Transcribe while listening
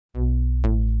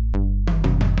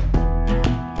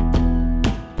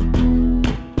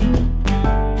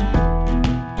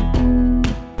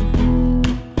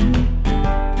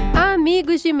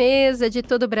de mesa de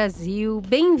todo o Brasil,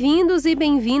 bem-vindos e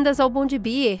bem-vindas ao Bom de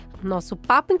Beer, nosso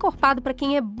papo encorpado para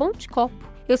quem é bom de copo.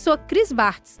 Eu sou a Cris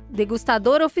Bartz,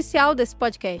 degustadora oficial desse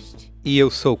podcast. E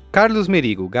eu sou Carlos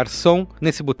Merigo, garçom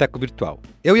nesse boteco virtual.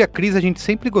 Eu e a Cris, a gente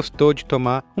sempre gostou de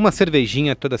tomar uma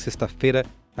cervejinha toda sexta-feira,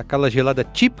 aquela gelada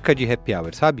típica de happy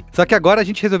hour, sabe? Só que agora a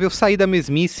gente resolveu sair da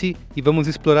mesmice e vamos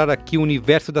explorar aqui o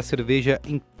universo da cerveja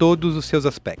em todos os seus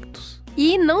aspectos.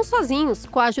 E não sozinhos,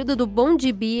 com a ajuda do Bom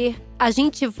de Beer, a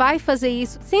gente vai fazer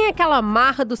isso sem aquela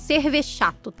marra do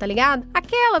cervejato, tá ligado?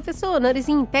 Aquela pessoa,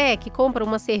 narizinho em pé, que compra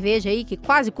uma cerveja aí que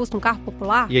quase custa um carro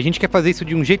popular. E a gente quer fazer isso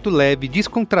de um jeito leve,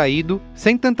 descontraído,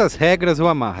 sem tantas regras ou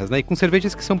amarras, né? E com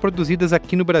cervejas que são produzidas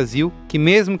aqui no Brasil, que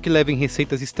mesmo que levem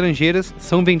receitas estrangeiras,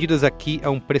 são vendidas aqui a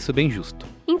um preço bem justo.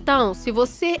 Então, se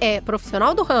você é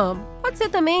profissional do ramo, pode ser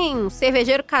também um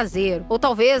cervejeiro caseiro, ou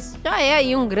talvez já é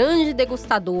aí um grande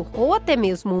degustador, ou até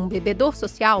mesmo um bebedor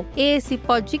social, esse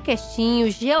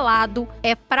podcastinho gelado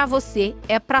é pra você,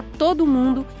 é pra todo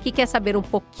mundo que quer saber um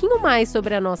pouquinho mais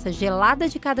sobre a nossa gelada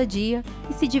de cada dia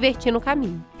e se divertir no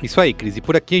caminho. Isso aí, Cris. E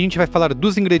por aqui a gente vai falar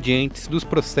dos ingredientes, dos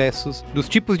processos, dos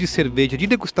tipos de cerveja de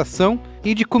degustação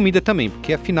e de comida também,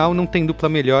 porque afinal não tem dupla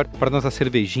melhor para nossa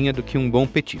cervejinha do que um bom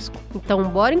petisco. Então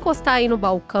bora encostar aí no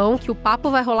balcão que o papo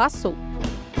vai rolar solto.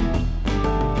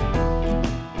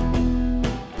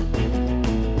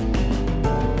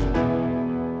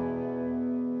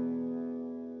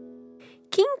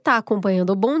 Quem está acompanhando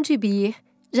o Bom de Beer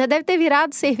já deve ter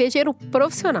virado cervejeiro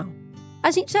profissional.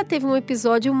 A gente já teve um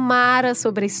episódio mara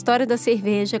sobre a história da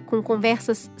cerveja, com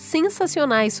conversas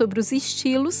sensacionais sobre os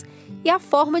estilos e a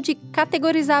forma de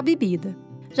categorizar a bebida.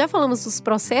 Já falamos dos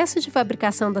processos de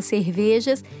fabricação das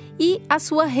cervejas e a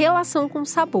sua relação com o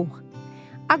sabor.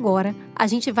 Agora, a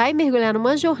gente vai mergulhar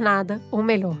numa jornada, ou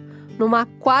melhor, numa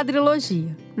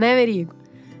quadrilogia, né, Merigo?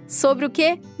 Sobre o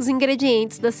quê? Os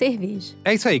ingredientes da cerveja.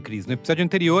 É isso aí, Cris. No episódio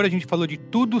anterior a gente falou de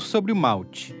tudo sobre o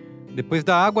malte. Depois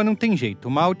da água não tem jeito.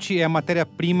 O malte é a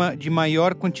matéria-prima de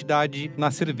maior quantidade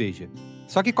na cerveja.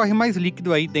 Só que corre mais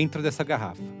líquido aí dentro dessa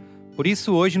garrafa. Por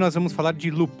isso, hoje nós vamos falar de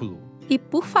lúpulo. E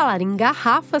por falar em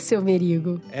garrafa, seu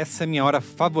Merigo, essa é a minha hora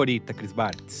favorita, Cris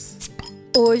Bartz.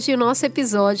 Hoje o nosso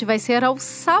episódio vai ser ao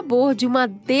sabor de uma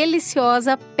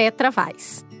deliciosa Petra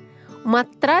Weiss. Uma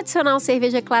tradicional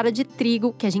cerveja clara de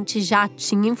trigo que a gente já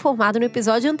tinha informado no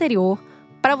episódio anterior,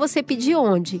 para você pedir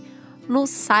onde? No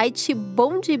site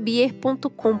bomdebeer.com.br.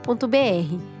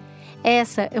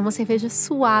 Essa é uma cerveja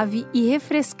suave e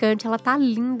refrescante, ela tá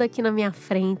linda aqui na minha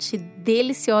frente,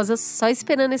 deliciosa, só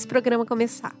esperando esse programa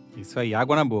começar. Isso aí,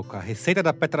 água na boca. A receita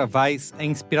da Petra Weiss é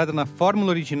inspirada na fórmula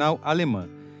original alemã.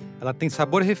 Ela tem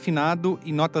sabor refinado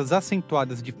e notas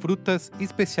acentuadas de frutas,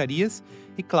 especiarias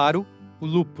e, claro, o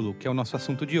lúpulo, que é o nosso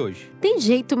assunto de hoje. Tem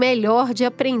jeito melhor de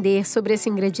aprender sobre esse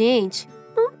ingrediente?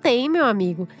 Não tem, meu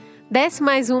amigo. Desce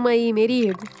mais uma aí,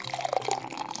 Merigo.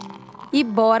 E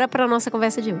bora para a nossa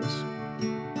conversa de hoje.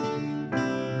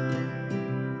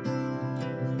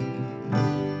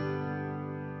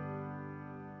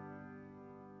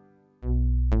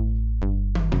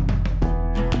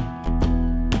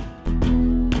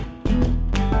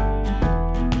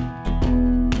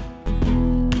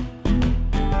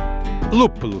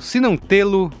 Lúpulo, se não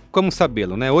tê-lo, como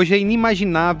sabê-lo, né? Hoje é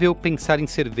inimaginável pensar em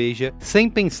cerveja sem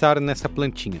pensar nessa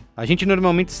plantinha. A gente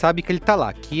normalmente sabe que ele tá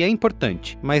lá, que é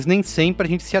importante, mas nem sempre a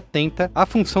gente se atenta à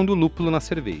função do lúpulo na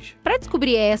cerveja. Para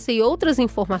descobrir essa e outras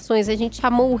informações, a gente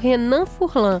chamou o Renan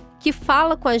Furlan, que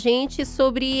fala com a gente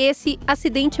sobre esse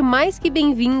acidente mais que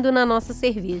bem-vindo na nossa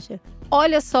cerveja.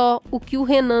 Olha só o que o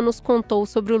Renan nos contou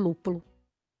sobre o lúpulo.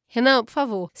 Renan, por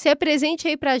favor, se apresente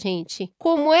aí pra gente.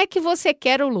 Como é que você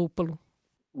quer o lúpulo?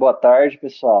 Boa tarde,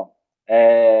 pessoal.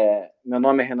 Meu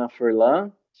nome é Renan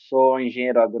Furlan, sou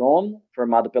engenheiro agrônomo,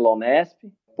 formado pela Unesp.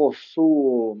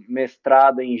 Possuo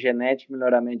mestrado em genética e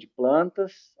melhoramento de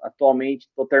plantas. Atualmente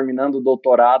estou terminando o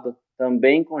doutorado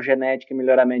também com genética e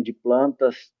melhoramento de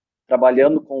plantas,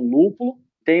 trabalhando com lúpulo.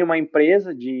 Tenho uma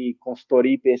empresa de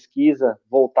consultoria e pesquisa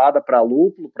voltada para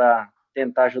lúpulo, para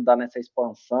tentar ajudar nessa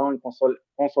expansão e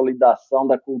consolidação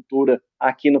da cultura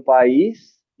aqui no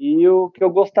país. E o que eu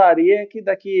gostaria é que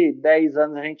daqui 10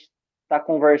 anos a gente está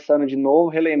conversando de novo,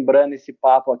 relembrando esse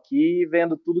papo aqui e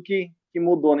vendo tudo que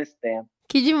mudou nesse tempo.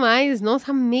 Que demais! Nossa,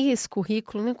 amei esse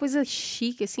currículo, né? Coisa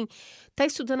chique, assim. Tá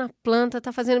estudando a planta,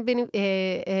 tá fazendo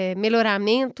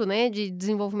melhoramento, né, de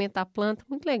desenvolvimento da planta.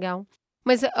 Muito legal.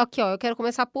 Mas aqui, ó, eu quero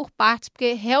começar por partes,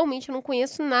 porque realmente eu não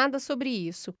conheço nada sobre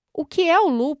isso. O que é o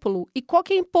lúpulo e qual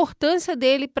que é a importância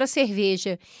dele para a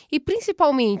cerveja? E,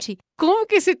 principalmente, como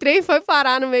que esse trem foi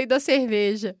parar no meio da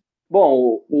cerveja?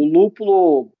 Bom, o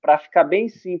lúpulo, para ficar bem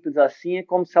simples assim, é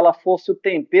como se ela fosse o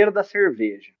tempero da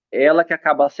cerveja. Ela que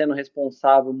acaba sendo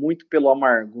responsável muito pelo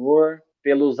amargor,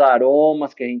 pelos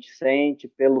aromas que a gente sente,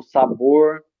 pelo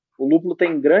sabor. O lúpulo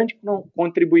tem grande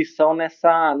contribuição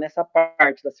nessa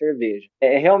parte da cerveja.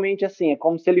 É realmente assim, é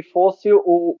como se ele fosse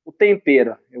o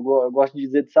tempero, eu gosto de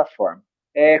dizer dessa forma.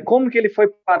 Como que ele foi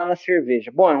parar na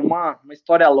cerveja? Bom, é uma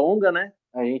história longa, né?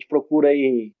 A gente procura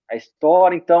aí a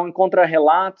história, então encontra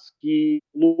relatos que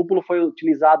o lúpulo foi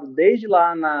utilizado desde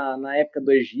lá na época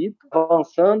do Egito,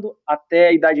 avançando até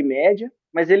a Idade Média,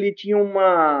 mas ele tinha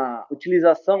uma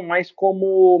utilização mais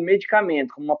como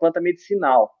medicamento, como uma planta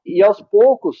medicinal. E aos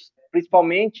poucos,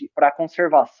 principalmente para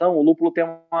conservação, o lúpulo tem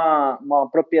uma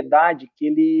propriedade que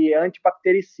ele é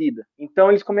antibactericida. Então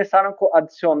eles começaram a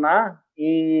adicionar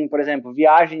por exemplo,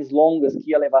 viagens longas que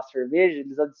ia levar cerveja,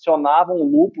 eles adicionavam o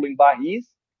lúpulo em barris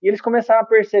e eles começaram a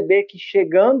perceber que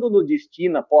chegando no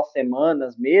destino, após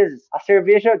semanas, meses, a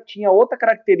cerveja tinha outra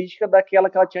característica daquela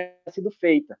que ela tinha sido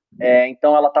feita.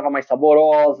 Então ela estava mais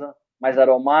saborosa, mais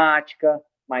aromática,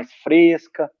 mais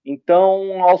fresca.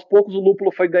 Então, aos poucos, o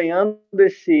lúpulo foi ganhando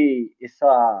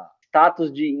essa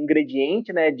status de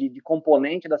ingrediente, né, de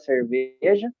componente da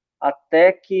cerveja,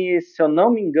 até que, se eu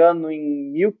não me engano,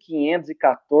 em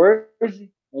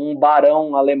 1514, um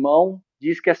barão alemão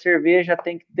diz que a cerveja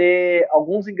tem que ter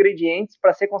alguns ingredientes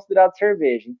para ser considerada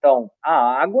cerveja. Então,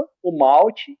 a água, o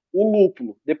malte, o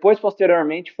lúpulo. Depois,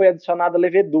 posteriormente, foi adicionada a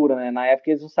levedura, né? Na época,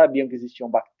 eles não sabiam que existiam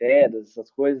bactérias, essas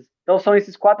coisas. Então, são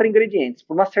esses 4 ingredientes.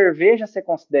 Para uma cerveja ser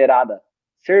considerada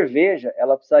cerveja,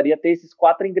 ela precisaria ter esses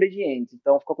 4 ingredientes.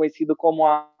 Então, ficou conhecido como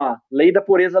a lei da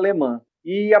pureza alemã.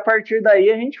 E a partir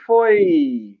daí a gente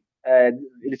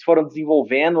eles foram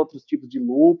desenvolvendo outros tipos de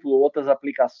lúpulo, outras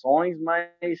aplicações,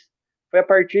 mas foi a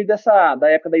partir da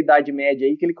época da Idade Média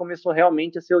aí que ele começou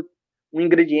realmente a ser um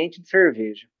ingrediente de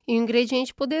cerveja. E um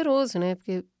ingrediente poderoso, né?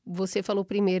 Porque você falou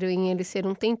primeiro em ele ser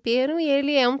um tempero e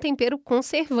ele é um tempero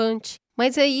conservante.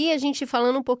 Mas aí a gente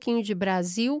falando um pouquinho de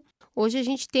Brasil, hoje a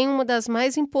gente tem uma das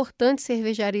mais importantes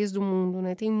cervejarias do mundo,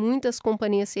 né? Tem muitas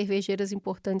companhias cervejeiras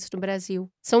importantes no Brasil.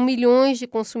 São milhões de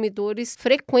consumidores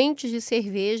frequentes de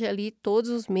cerveja ali todos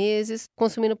os meses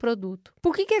consumindo produto.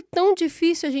 Por que é tão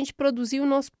difícil a gente produzir o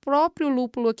nosso próprio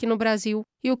lúpulo aqui no Brasil?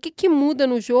 E o que muda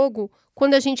no jogo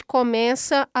quando a gente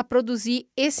começa a produzir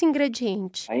esse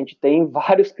ingrediente? A gente tem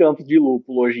vários campos de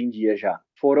lúpulo hoje em dia já.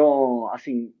 Foram,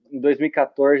 assim, em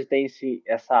 2014 tem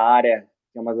essa área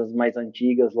que é uma das mais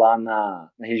antigas lá na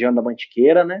região da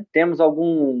Mantiqueira, né? Temos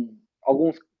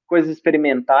algumas coisas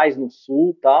experimentais no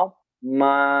sul e tal,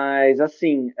 mas,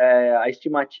 assim, a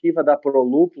estimativa da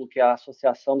Prolúpulo, que é a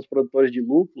Associação dos Produtores de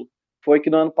Lúpulo, foi que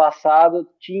no ano passado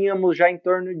tínhamos já em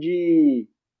torno de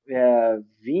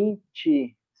 20,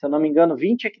 se eu não me engano,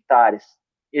 20 hectares.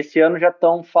 Esse ano já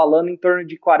estão falando em torno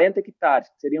de 40 hectares,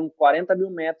 que seriam 40 mil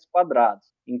metros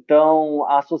quadrados. Então,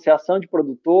 a Associação de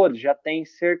Produtores já tem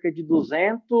cerca de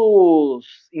 200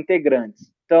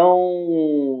 integrantes.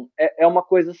 Então, é uma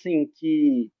coisa assim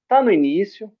que está no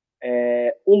início.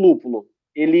 O lúpulo,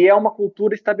 ele é uma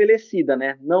cultura estabelecida,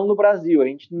 né? Não no Brasil, a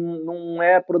gente não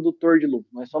é produtor de lúpulo,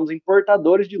 nós somos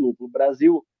importadores de lúpulo. O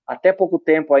Brasil, até pouco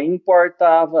tempo, aí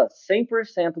importava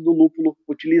 100% do lúpulo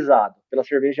utilizado pela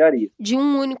cervejaria. De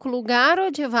um único lugar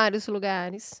ou de vários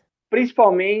lugares?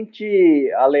 Principalmente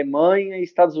Alemanha e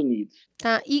Estados Unidos.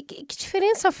 Tá, e que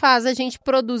diferença faz a gente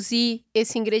produzir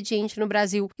esse ingrediente no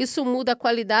Brasil? Isso muda a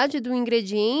qualidade do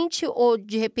ingrediente ou,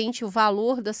 de repente, o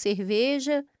valor da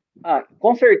cerveja?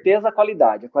 Com certeza a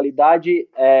qualidade. A qualidade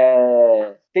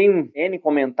tem N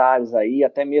comentários aí,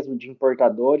 até mesmo de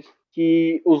importadores,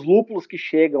 que os lúpulos que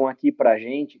chegam aqui para a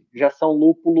gente já são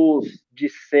lúpulos de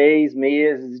 6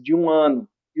 meses, de 1 ano.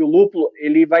 E o lúpulo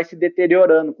ele vai se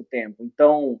deteriorando com o tempo.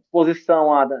 Então,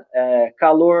 exposição a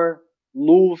calor,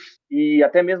 luz e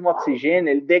até mesmo oxigênio,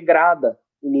 ele degrada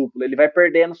o lúpulo, ele vai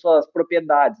perdendo suas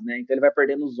propriedades, né? Então, ele vai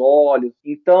perdendo os óleos.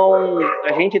 Então,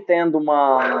 a gente tendo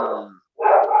uma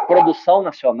produção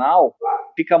nacional,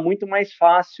 fica muito mais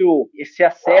fácil esse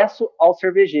acesso aos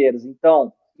cervejeiros.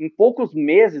 Então, em poucos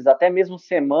meses, até mesmo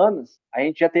semanas, a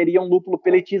gente já teria um lúpulo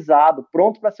peletizado,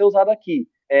 pronto para ser usado aqui.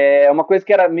 Uma coisa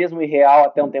que era mesmo irreal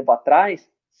até um tempo atrás,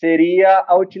 seria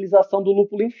a utilização do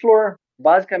lúpulo em flor.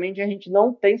 Basicamente, a gente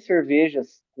não tem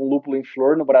cervejas com lúpulo em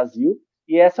flor no Brasil,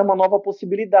 e essa é uma nova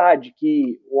possibilidade,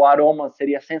 que o aroma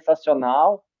seria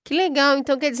sensacional. Que legal,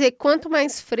 então quer dizer, quanto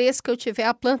mais fresca eu tiver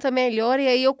a planta, melhor, e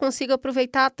aí eu consigo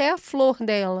aproveitar até a flor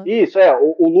dela. Isso,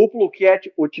 o lúpulo que é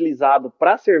utilizado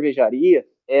para cervejaria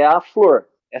é a flor.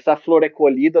 Essa flor é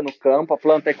colhida no campo, a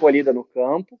planta é colhida no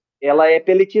campo, ela é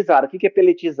peletizada. O que é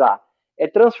peletizar? É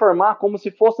transformar como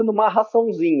se fosse numa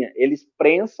raçãozinha. Eles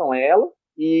prensam ela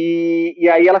e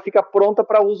aí ela fica pronta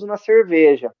para uso na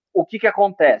cerveja. O que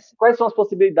acontece? Quais são as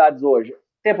possibilidades hoje?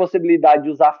 Tem a possibilidade de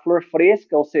usar flor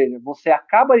fresca, ou seja, você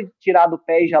acaba de tirar do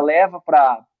pé e já leva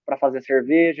para fazer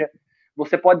cerveja.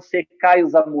 Você pode secar e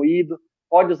usar moído,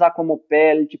 pode usar como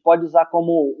pellet, pode usar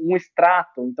como um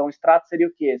extrato. Então, extrato seria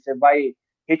o quê? Você vai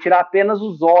retirar apenas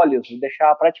os óleos,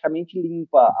 deixar praticamente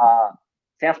limpa,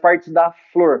 sem as partes da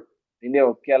flor,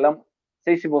 entendeu? Porque ela, não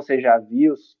sei se você já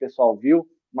viu, se o pessoal viu,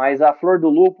 mas a flor do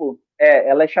lúpulo,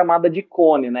 ela é chamada de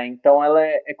cone, né? Então, ela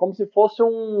é como se fosse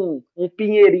um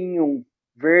pinheirinho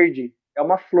verde, é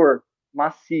uma flor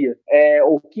macia.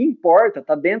 O que importa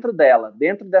está dentro dela,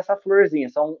 dentro dessa florzinha.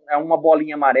 É uma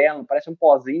bolinha amarela, parece um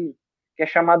pozinho, que é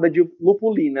chamada de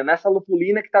lupulina. Nessa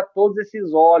lupulina que está todos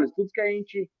esses óleos, tudo que a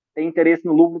gente tem interesse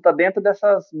no lúpulo está dentro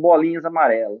dessas bolinhas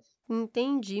amarelas.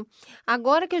 Entendi.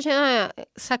 Agora que eu já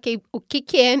saquei o que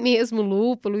é mesmo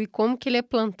lúpulo e como que ele é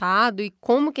plantado e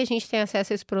como que a gente tem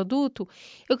acesso a esse produto,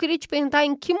 eu queria te perguntar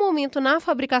em que momento na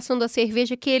fabricação da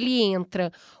cerveja que ele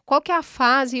entra? Qual que é a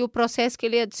fase e o processo que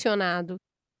ele é adicionado?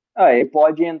 Ele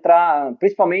pode entrar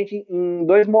principalmente em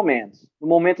 2 momentos. No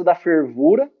momento da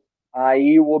fervura,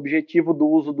 aí o objetivo do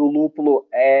uso do lúpulo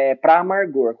é para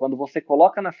amargor. Quando você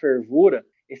coloca na fervura,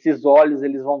 esses óleos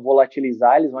eles vão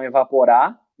volatilizar, eles vão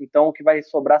evaporar, então o que vai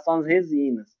sobrar são as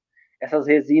resinas. Essas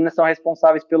resinas são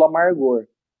responsáveis pelo amargor.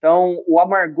 Então, o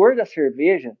amargor da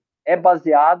cerveja é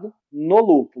baseado no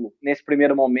lúpulo, nesse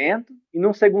primeiro momento, e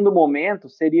no segundo momento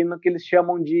seria no que eles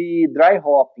chamam de dry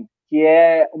hopping, que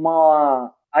é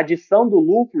uma adição do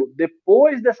lúpulo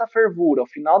depois dessa fervura, ao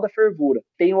final da fervura.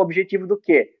 Tem o objetivo do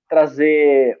quê?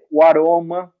 Trazer o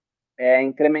aroma,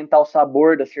 incrementar o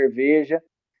sabor da cerveja.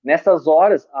 Nessas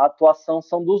horas, a atuação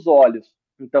são dos óleos.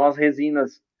 Então, as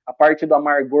resinas, a parte do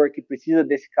amargor que precisa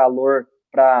desse calor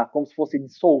para, como se fosse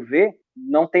dissolver,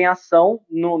 não tem ação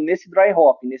nesse dry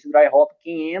hop. Nesse dry hop,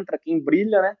 quem entra, quem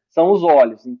brilha, né, são os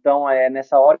óleos. Então, é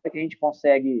nessa hora que a gente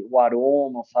consegue o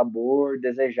aroma, o sabor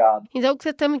desejado. Então, o que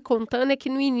você está me contando é que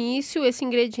no início esse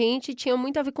ingrediente tinha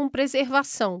muito a ver com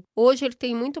preservação. Hoje ele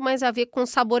tem muito mais a ver com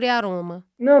sabor e aroma.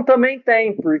 Não, também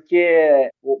tem, porque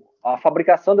a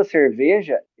fabricação da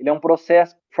cerveja, ele é um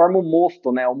processo que forma o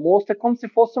mosto, né? O mosto é como se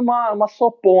fosse uma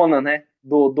sopona, né?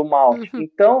 Do malte.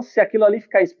 Então, se aquilo ali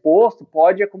ficar exposto,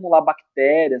 pode acumular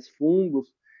bactérias,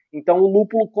 fungos. Então, o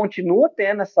lúpulo continua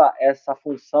tendo essa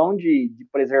função de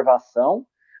preservação,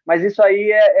 mas isso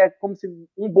aí é como se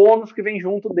um bônus que vem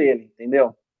junto dele,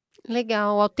 entendeu?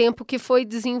 Legal. Ao tempo que foi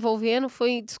desenvolvendo,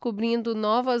 foi descobrindo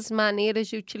novas maneiras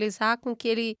de utilizar com que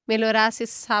ele melhorasse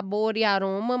sabor e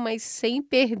aroma, mas sem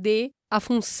perder a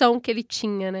função que ele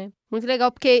tinha, né? Muito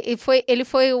legal, porque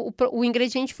o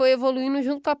ingrediente foi evoluindo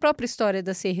junto com a própria história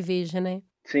da cerveja, né?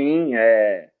 Sim,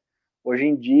 hoje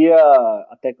em dia,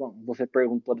 até você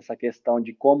perguntou dessa questão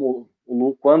de quando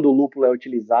o lúpulo é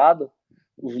utilizado,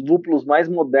 os lúpulos mais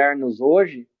modernos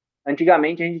hoje,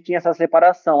 antigamente a gente tinha essa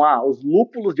separação, os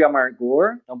lúpulos de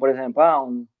amargor, então, por exemplo,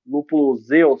 um lúpulo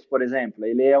Zeus, por exemplo,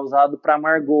 ele é usado para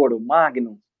amargor, o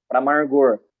Magnum, para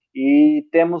amargor, e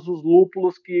temos os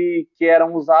lúpulos que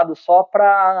eram usados só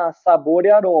para sabor e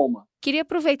aroma. Queria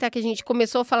aproveitar que a gente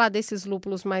começou a falar desses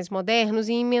lúpulos mais modernos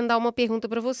e emendar uma pergunta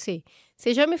para você.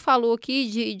 Você já me falou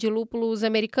aqui de lúpulos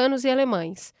americanos e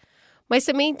alemães, mas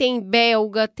também tem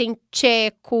belga, tem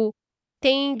tcheco,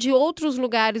 tem de outros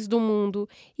lugares do mundo.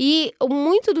 E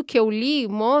muito do que eu li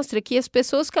mostra que as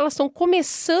pessoas que elas estão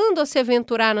começando a se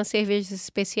aventurar nas cervejas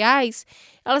especiais,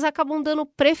 elas acabam dando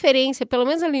preferência, pelo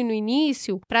menos ali no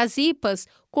início, para as IPAs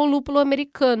com lúpulo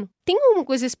americano. Tem alguma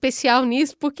coisa especial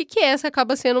nisso? Por que essa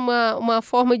acaba sendo uma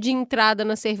forma de entrada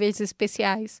nas cervejas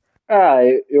especiais?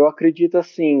 Eu acredito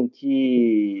assim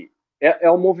que é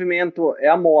o movimento, é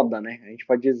a moda, né? A gente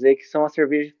pode dizer que são as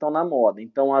cervejas que estão na moda.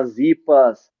 Então, as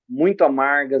IPAs muito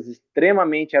amargas,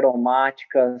 extremamente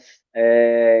aromáticas,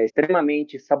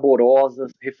 extremamente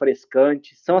saborosas,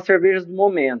 refrescantes. São as cervejas do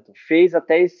momento. Fez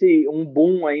até um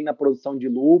boom aí na produção de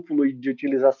lúpulo e de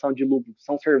utilização de lúpulo.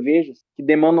 São cervejas que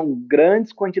demandam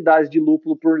grandes quantidades de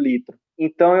lúpulo por litro.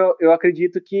 Então, eu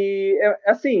acredito que,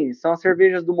 assim, são as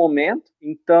cervejas do momento.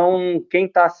 Então, quem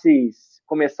está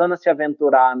começando a se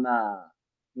aventurar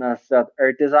nas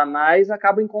artesanais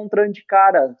acaba encontrando de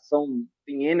cara.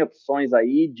 Tem N opções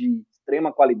aí de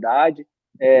extrema qualidade.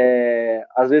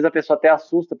 Às vezes a pessoa até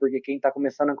assusta, porque quem está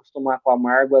começando a acostumar com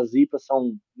amargo, as IPAs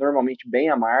são normalmente bem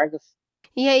amargas.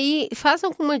 E aí, faz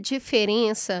alguma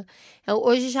diferença?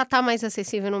 Hoje já está mais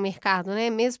acessível no mercado, né?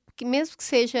 Mesmo que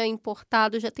seja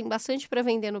importado, já tem bastante para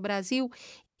vender no Brasil.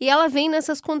 E ela vem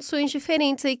nessas condições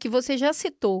diferentes aí que você já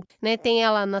citou, né? Tem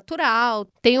ela natural,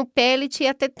 tem o pellet e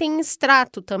até tem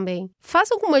extrato também.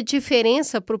 Faz alguma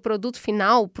diferença para o produto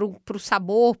final, para o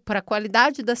sabor, para a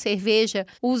qualidade da cerveja,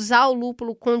 usar o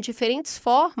lúpulo com diferentes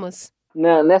formas?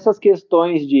 Nessas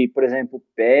questões de, por exemplo,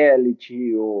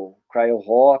 pellet ou cryo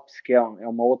hops, que é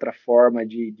uma outra forma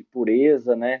de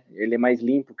pureza, né? Ele é mais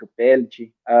limpo que o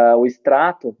pellet. O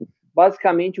extrato,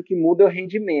 basicamente o que muda é o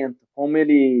rendimento. Como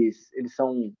eles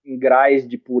são em graus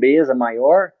de pureza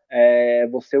maior,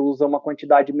 você usa uma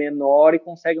quantidade menor e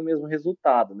consegue o mesmo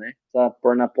resultado, né? Precisa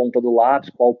pôr na ponta do lápis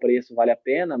qual preço vale a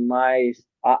pena, mas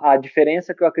a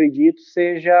diferença que eu acredito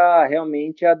seja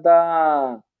realmente a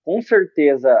da... Com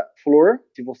certeza, flor,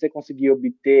 se você conseguir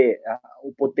obter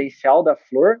o potencial da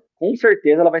flor, com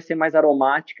certeza ela vai ser mais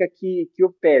aromática que o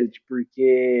pellet,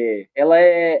 porque ela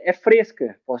é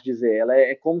fresca, posso dizer. Ela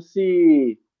é como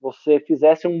se você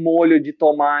fizesse um molho de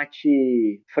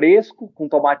tomate fresco, com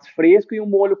tomates frescos, e um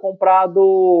molho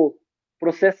comprado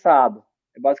processado.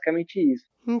 É basicamente isso.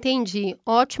 Entendi.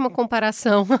 Ótima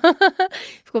comparação.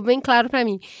 Ficou bem claro para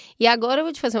mim. E agora eu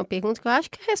vou te fazer uma pergunta que eu acho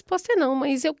que a resposta é não,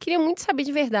 mas eu queria muito saber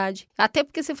de verdade. Até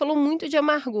porque você falou muito de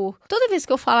amargor. Toda vez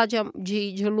que eu falar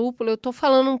de lúpulo, eu tô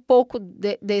falando um pouco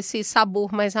desse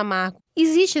sabor mais amargo.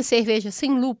 Existe cerveja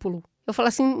sem lúpulo? Eu falo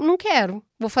assim, não quero.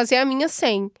 Vou fazer a minha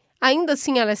sem. Ainda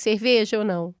assim ela é cerveja ou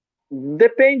não?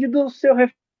 Depende do seu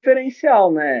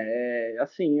referencial, né?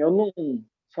 Assim, eu não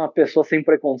sou uma pessoa sem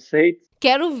preconceito.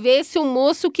 Quero ver se o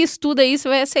moço que estuda isso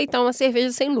vai aceitar uma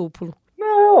cerveja sem lúpulo.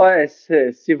 Não,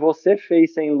 se você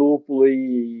fez sem lúpulo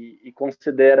e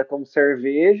considera como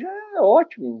cerveja, é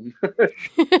ótimo.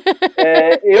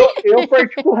 Eu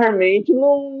particularmente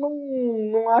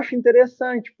não acho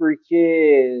interessante,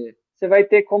 porque você vai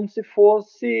ter como se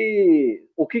fosse...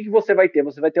 O que você vai ter?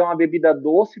 Você vai ter uma bebida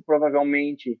doce,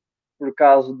 provavelmente por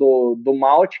causa do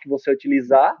malte que você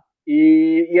utilizar,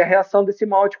 e a reação desse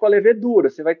malte com a levedura.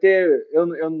 Você vai ter... Eu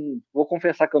vou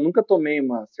confessar que eu nunca tomei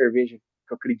uma cerveja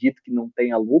que eu acredito que não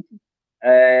tenha lúpulo,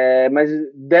 mas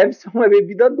deve ser uma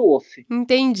bebida doce.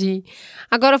 Entendi.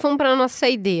 Agora vamos para a nossa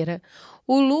saideira.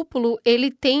 O lúpulo,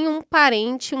 ele tem um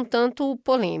parente um tanto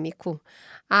polêmico,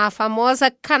 a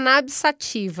famosa cannabis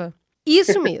sativa.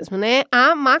 Isso mesmo, né?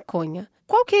 A maconha.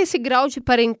 Qual que é esse grau de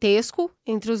parentesco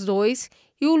entre os dois?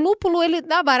 E o lúpulo, ele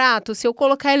dá barato? Se eu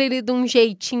colocar ele de um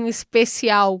jeitinho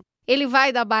especial, ele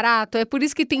vai dar barato? É por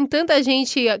isso que tem tanta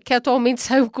gente que atualmente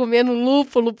saiu comendo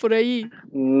lúpulo por aí?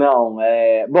 Não,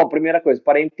 Bom, primeira coisa,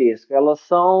 parentesco. Elas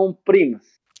são primas.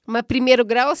 Mas primeiro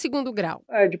grau ou segundo grau?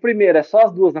 De primeira, é só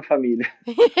as duas na família.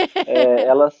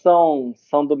 Elas são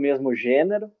do mesmo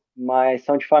gênero, mas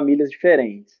são de famílias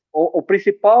diferentes. O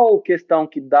principal questão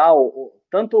que dá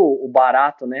tanto o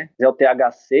barato, né, é o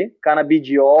THC,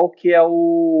 canabidiol, que é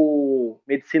o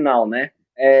medicinal, né?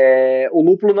 O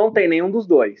lúpulo não tem nenhum dos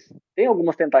dois. Tem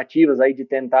algumas tentativas aí de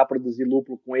tentar produzir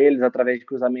lúpulo com eles através de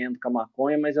cruzamento com a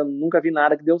maconha, mas eu nunca vi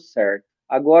nada que deu certo.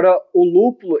 Agora, o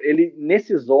lúpulo,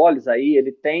 nesses óleos aí,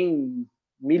 ele tem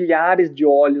milhares de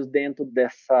óleos dentro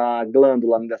dessa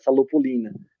glândula, dessa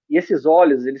lupulina. E esses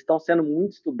óleos, eles estão sendo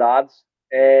muito estudados,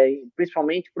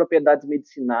 principalmente propriedades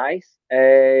medicinais.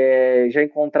 Já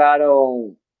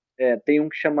encontraram, tem um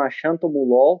que chama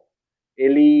xantomulol,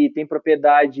 ele tem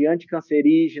propriedade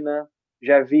anticancerígena,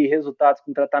 já vi resultados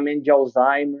com tratamento de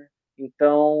Alzheimer.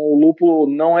 Então, o lúpulo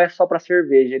não é só para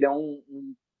cerveja, ele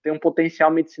tem um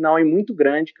potencial medicinal aí muito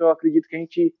grande que eu acredito que a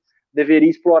gente deveria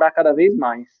explorar cada vez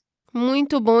mais.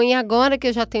 Muito bom. E agora que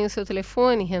eu já tenho o seu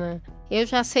telefone, Renan, eu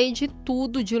já sei de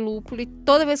tudo de lúpulo e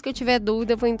toda vez que eu tiver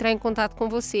dúvida eu vou entrar em contato com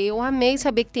você. Eu amei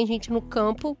saber que tem gente no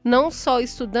campo, não só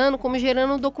estudando, como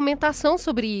gerando documentação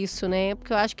sobre isso, né?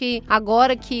 Porque eu acho que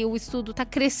agora que o estudo está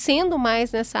crescendo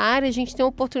mais nessa área, a gente tem a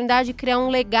oportunidade de criar um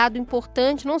legado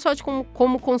importante, não só de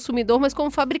como consumidor, mas como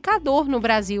fabricador no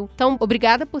Brasil. Então,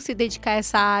 obrigada por se dedicar a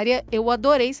essa área. Eu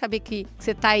adorei saber que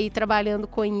você está aí trabalhando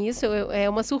com isso. É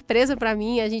uma surpresa para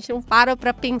mim. A gente não para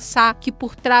pensar que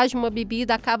por trás de uma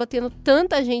bebida acaba tendo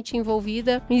tanta gente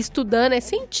envolvida e estudando, é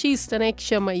cientista, né, que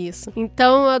chama isso.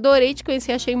 Então, eu adorei te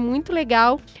conhecer, achei muito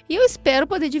legal e eu espero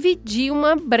poder dividir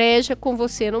uma breja com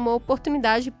você numa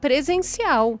oportunidade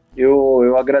presencial.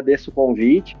 Eu agradeço o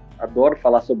convite, adoro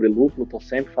falar sobre lúpulo, tô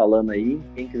sempre falando aí.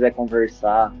 Quem quiser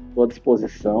conversar, estou à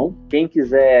disposição. Quem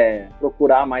quiser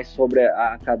procurar mais sobre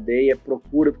a cadeia,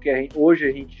 procura, porque hoje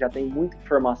a gente já tem muita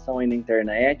informação aí na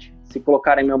internet. Se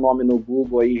colocarem meu nome no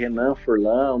Google aí, Renan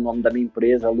Furlan, o nome da minha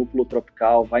empresa, Lúpulo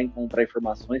Tropical, vai encontrar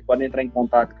informações. Podem entrar em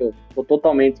contato que eu estou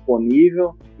totalmente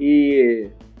disponível. E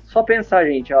só pensar,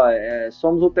 gente,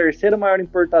 somos o terceiro maior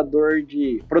produtor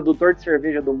de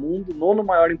cerveja do mundo, nono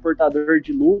maior importador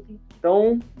de lúpulo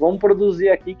Então, vamos produzir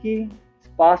aqui que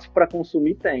espaço para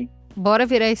consumir tem. Bora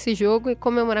virar esse jogo e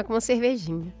comemorar com uma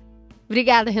cervejinha.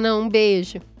 Obrigada, Renan. Um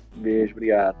beijo. Beijo,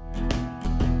 obrigado.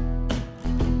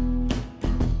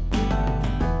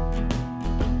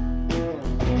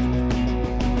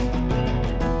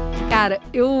 Cara,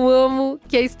 eu amo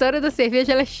que a história da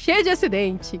cerveja ela é cheia de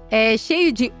acidente. É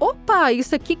cheio de, opa,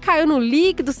 isso aqui caiu no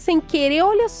líquido sem querer.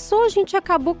 Olha só, a gente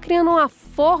acabou criando uma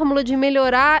fórmula de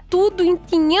melhorar tudo em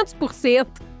 500%.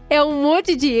 É um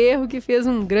monte de erro que fez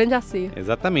um grande acerto.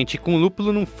 Exatamente, e com o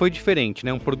lúpulo não foi diferente,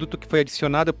 né? Um produto que foi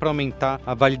adicionado para aumentar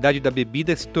a validade da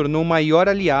bebida se tornou o maior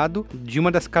aliado de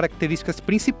uma das características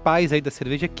principais aí da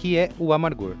cerveja, que é o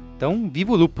amargor. Então,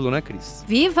 viva o lúpulo, né, Cris?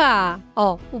 Viva!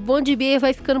 Ó, o Bom de Beer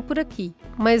vai ficando por aqui.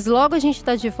 Mas logo a gente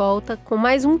tá de volta com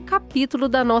mais um capítulo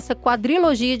da nossa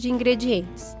quadrilogia de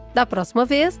ingredientes. Da próxima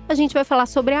vez, a gente vai falar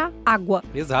sobre a água.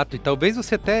 Exato, e talvez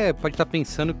você até pode estar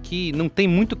pensando que não tem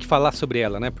muito o que falar sobre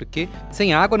ela, né? Porque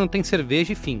sem água não tem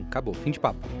cerveja e fim, acabou, fim de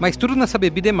papo. Mas tudo nessa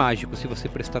bebida é mágico, se você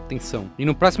prestar atenção. E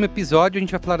no próximo episódio a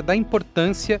gente vai falar da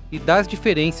importância e das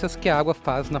diferenças que a água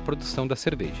faz na produção da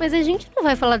cerveja. Mas a gente não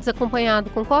vai falar desacompanhado,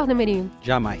 concorda, Merinho?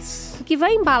 Jamais. O que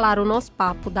vai embalar o nosso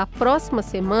papo da próxima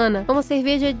semana é uma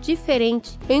cerveja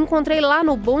diferente. Eu encontrei lá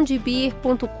no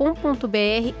bondebeer.com.br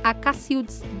a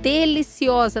Cacildes.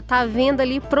 Deliciosa, tá à venda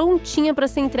ali prontinha para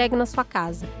ser entregue na sua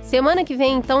casa. Semana que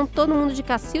vem, então, todo mundo de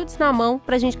Cacildes na mão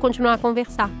pra gente continuar a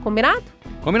conversar. Combinado?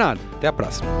 Combinado. Até a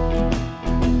próxima.